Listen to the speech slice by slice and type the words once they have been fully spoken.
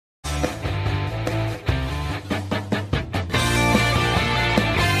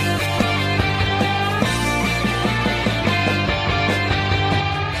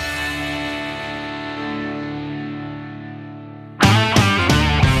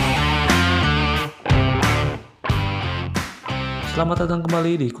Selamat datang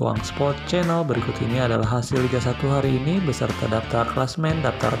kembali di Koang Sport Channel. Berikut ini adalah hasil Liga 1 hari ini beserta daftar klasemen,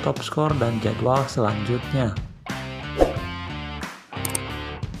 daftar top skor, dan jadwal selanjutnya.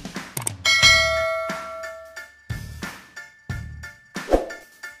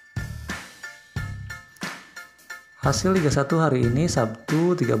 Hasil Liga 1 hari ini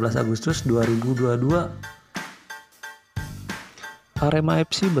Sabtu 13 Agustus 2022. Arema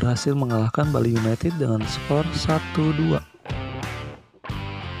FC berhasil mengalahkan Bali United dengan skor 1-2.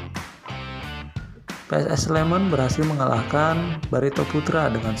 PSS Sleman berhasil mengalahkan Barito putera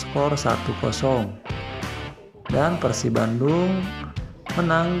dengan skor 1-0. Dan Persib Bandung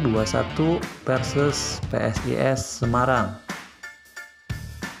menang 2-1 versus PSIS Semarang.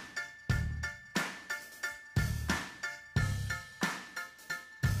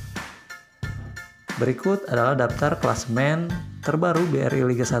 Berikut adalah daftar klasemen terbaru BRI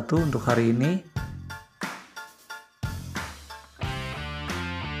Liga 1 untuk hari ini.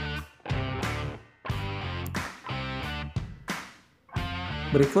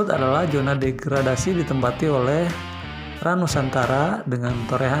 Berikut adalah zona degradasi ditempati oleh Nusantara dengan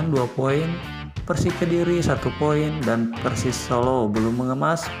torehan 2 poin, Persib Kediri 1 poin, dan Persis Solo belum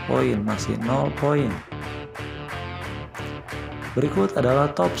mengemas poin, masih 0 poin. Berikut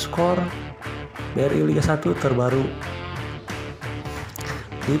adalah top skor BRI Liga 1 terbaru.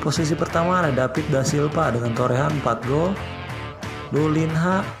 Di posisi pertama ada David Da Silva dengan torehan 4 gol,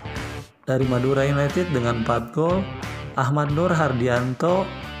 Dulinha dari Madura United dengan 4 gol, Ahmad Nur Hardianto,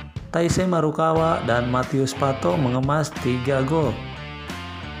 Taise Marukawa, dan Matius Pato mengemas 3 gol.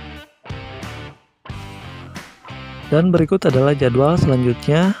 Dan berikut adalah jadwal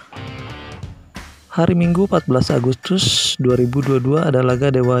selanjutnya. Hari Minggu 14 Agustus 2022 ada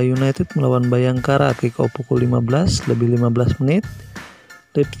laga Dewa United melawan Bayangkara, kick off pukul 15 lebih 15 menit.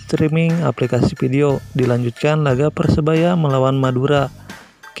 Live streaming aplikasi video. Dilanjutkan laga Persebaya melawan Madura,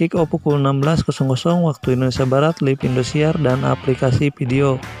 kick off pukul 16.00 waktu Indonesia Barat, live Indosiar dan aplikasi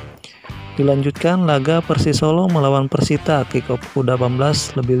video. Dilanjutkan laga Persis Solo melawan Persita, kick off pukul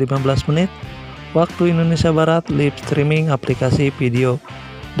 18 lebih 15 menit waktu Indonesia Barat, live streaming aplikasi video.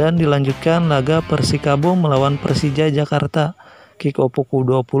 Dan dilanjutkan laga Persikabo melawan Persija Jakarta, kick off pukul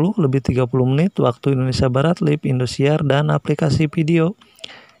 20 lebih 30 menit waktu Indonesia Barat, live Indosiar dan aplikasi video.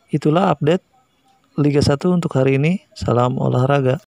 Itulah update Liga 1 untuk hari ini. Salam olahraga.